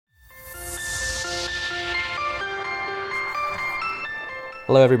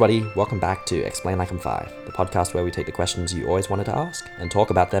Hello, everybody. Welcome back to Explain Like I'm Five, the podcast where we take the questions you always wanted to ask and talk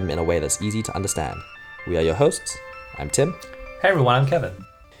about them in a way that's easy to understand. We are your hosts. I'm Tim. Hey everyone, I'm Kevin.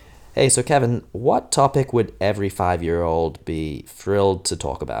 Hey, so Kevin, what topic would every 5-year-old be thrilled to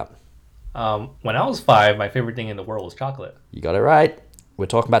talk about? When I was 5, my favorite thing in the world was chocolate. You got it right. We're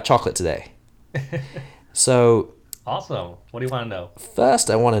talking about chocolate today. So, Awesome. What do you want to know? first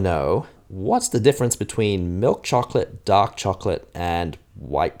I want to know, what's the difference between milk chocolate, dark chocolate, and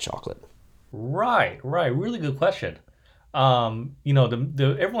white chocolate? Right. Really good question. Everyone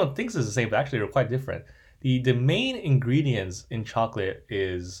thinks it's the same, but actually they're quite different. The main ingredients in chocolate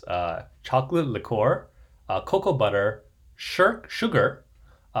is chocolate liqueur, cocoa butter, sugar,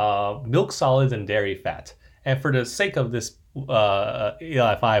 milk solids, and dairy fat. And for the sake of this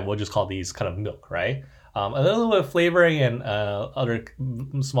ELI5, we'll just call these kind of milk, right? A little bit of flavoring and other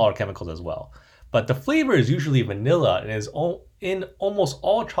smaller chemicals as well. But the flavor is usually vanilla and is in almost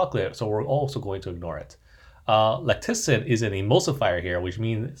all chocolate, so we're also going to ignore it. Lacticin is an emulsifier here, which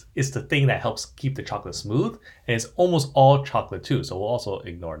means it's the thing that helps keep the chocolate smooth, and it's almost all chocolate too, so we'll also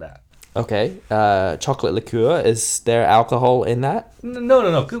ignore that. Okay, chocolate liqueur, is there alcohol in that?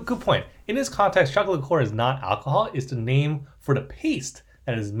 No. Good point. In this context, chocolate liqueur is not alcohol. It's the name for the paste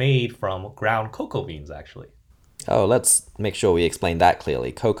that is made from ground cocoa beans, actually. Oh, let's make sure we explain that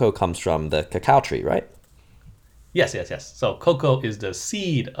clearly. Cocoa comes from the cacao tree, right? Yes. So cocoa is the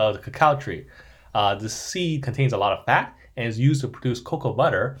seed of the cacao tree. The seed contains a lot of fat and is used to produce cocoa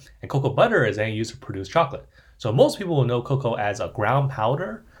butter, and cocoa butter is then used to produce chocolate. So most people will know cocoa as a ground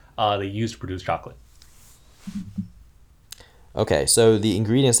powder they use to produce chocolate. Okay, so the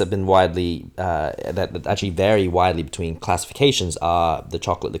ingredients that have been widely, that actually vary widely between classifications are the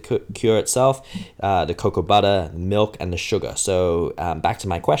chocolate liqueur itself, the cocoa butter, milk, and the sugar. So back to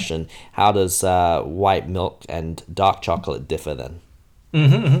my question, how does white milk and dark chocolate differ then?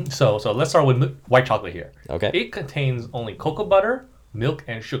 So let's start with white chocolate here. Okay. It contains only cocoa butter, milk,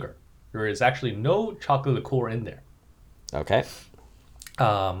 and sugar. There is actually no chocolate liqueur in there. Okay.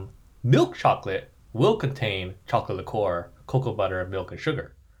 Milk chocolate will contain chocolate liqueur, cocoa butter, milk, and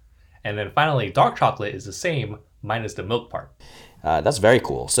sugar. And then finally, dark chocolate is the same minus the milk part. That's very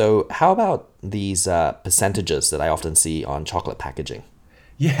cool. So how about these percentages that I often see on chocolate packaging?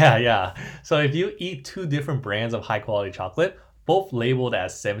 Yeah. So if you eat two different brands of high quality chocolate, both labeled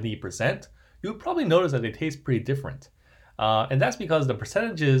as 70%, you would probably notice that they taste pretty different. And that's because the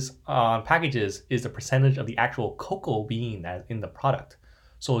percentages on packages is the percentage of the actual cocoa bean that's in the product.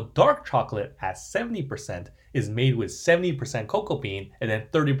 So dark chocolate at 70% is made with 70% cocoa bean and then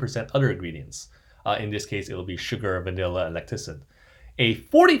 30% other ingredients. In this case, it will be sugar, vanilla, and lacticin. A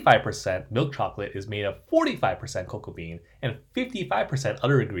 45% milk chocolate is made of 45% cocoa bean and 55%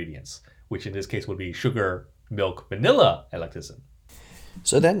 other ingredients, which in this case would be sugar, milk, vanilla, and lacticin.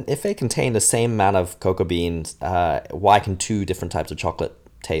 So then, if they contain the same amount of cocoa beans, why can two different types of chocolate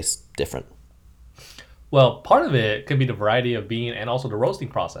taste different? Well, part of it could be the variety of bean and also the roasting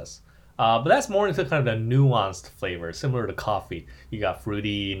process. But that's more into kind of the nuanced flavor, similar to coffee. You got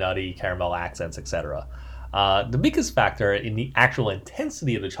fruity, nutty, caramel accents, etc. The biggest factor in the actual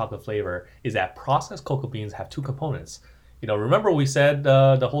intensity of the chocolate flavor is that processed cocoa beans have two components. Remember we said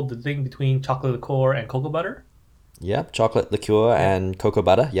the thing between chocolate liqueur and cocoa butter? Yep, chocolate liqueur and cocoa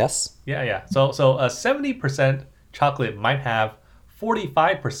butter, yes. Yeah. So a 70% chocolate might have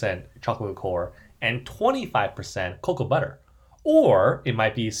 45% chocolate liqueur and 25% cocoa butter. Or it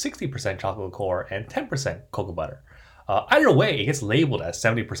might be 60% chocolate liqueur and 10% cocoa butter. Either way, it gets labeled as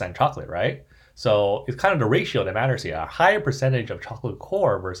 70% chocolate, right? So it's kind of the ratio that matters here. A higher percentage of chocolate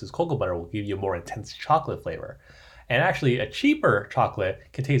liqueur versus cocoa butter will give you a more intense chocolate flavor. And actually, a cheaper chocolate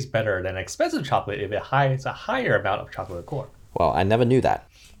can taste better than expensive chocolate if it's a higher amount of chocolate liqueur. Well, I never knew that.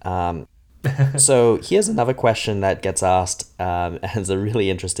 So here's another question that gets asked, and it's a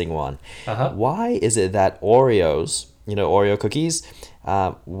really interesting one. Why is it that Oreos, Oreo cookies,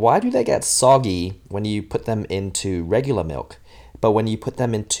 why do they get soggy when you put them into regular milk, but when you put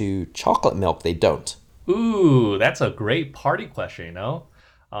them into chocolate milk, they don't? Ooh, that's a great party question, for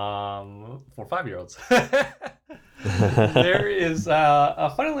 5-year-olds. There is,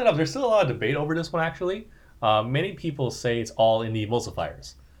 funnily enough, there's still a lot of debate over this one, actually. Many people say it's all in the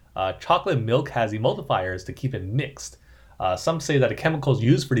emulsifiers. Chocolate milk has emulsifiers to keep it mixed. Some say that the chemicals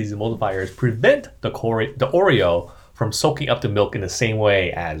used for these emulsifiers prevent the Oreo from soaking up the milk in the same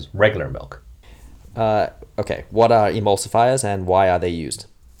way as regular milk. Okay, what are emulsifiers and why are they used?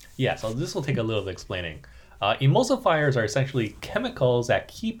 Yeah, so this will take a little bit explaining. Emulsifiers are essentially chemicals that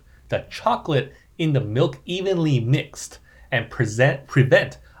keep the chocolate in the milk evenly mixed and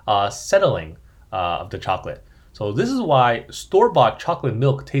prevent settling of the chocolate. So this is why store-bought chocolate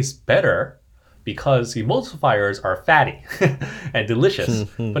milk tastes better, because emulsifiers are fatty and delicious,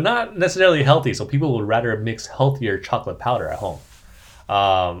 but not necessarily healthy. So people would rather mix healthier chocolate powder at home.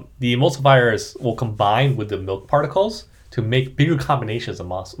 The emulsifiers will combine with the milk particles to make bigger combinations of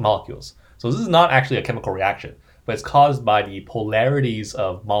molecules. So this is not actually a chemical reaction, but it's caused by the polarities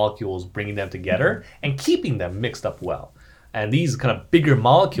of molecules bringing them together and keeping them mixed up well. And these kind of bigger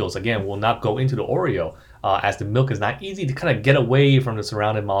molecules, again, will not go into the Oreo, as the milk is not easy to kind of get away from the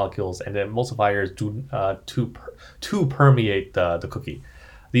surrounding molecules, and the emulsifiers to permeate the cookie.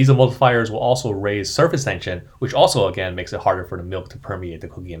 These emulsifiers will also raise surface tension, which also, again, makes it harder for the milk to permeate the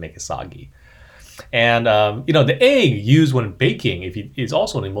cookie and make it soggy. And the egg used when baking is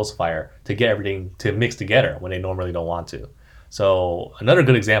also an emulsifier to get everything to mix together when they normally don't want to. So another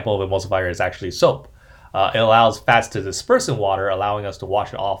good example of emulsifier is actually soap. It allows fats to disperse in water, allowing us to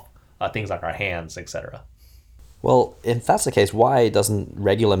wash it off things like our hands, etc. Well, if that's the case, why doesn't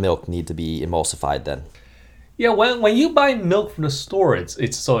regular milk need to be emulsified then? Yeah, when you buy milk from the store,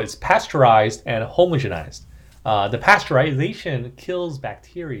 it's pasteurized and homogenized. The pasteurization kills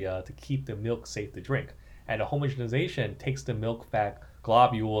bacteria to keep the milk safe to drink, and the homogenization takes the milk fat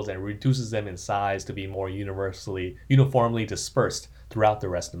globules and reduces them in size to be more uniformly dispersed throughout the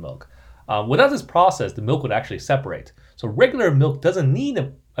rest of the milk. Without this process, the milk would actually separate. So regular milk doesn't need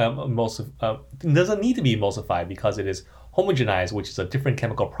to be emulsified because it is homogenized, which is a different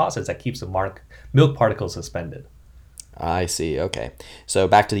chemical process that keeps the milk particles suspended. I see. Okay. So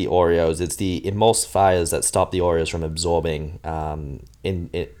back to the Oreos. It's the emulsifiers that stop the Oreos from absorbing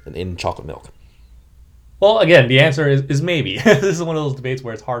in chocolate milk. Well, again, the answer is maybe. This is one of those debates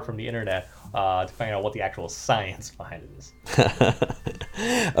where it's hard from the internet to find out what the actual science behind it is.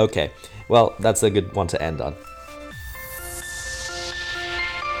 Okay. Well, that's a good one to end on.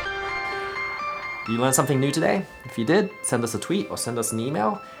 Did you learn something new today? If you did, send us a tweet or send us an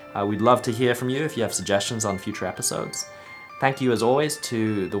email. We'd love to hear from you if you have suggestions on future episodes. Thank you, as always,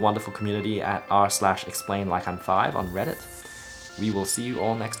 to the wonderful community at r/explainlikeim5 on Reddit. We will see you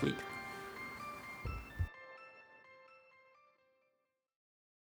all next week.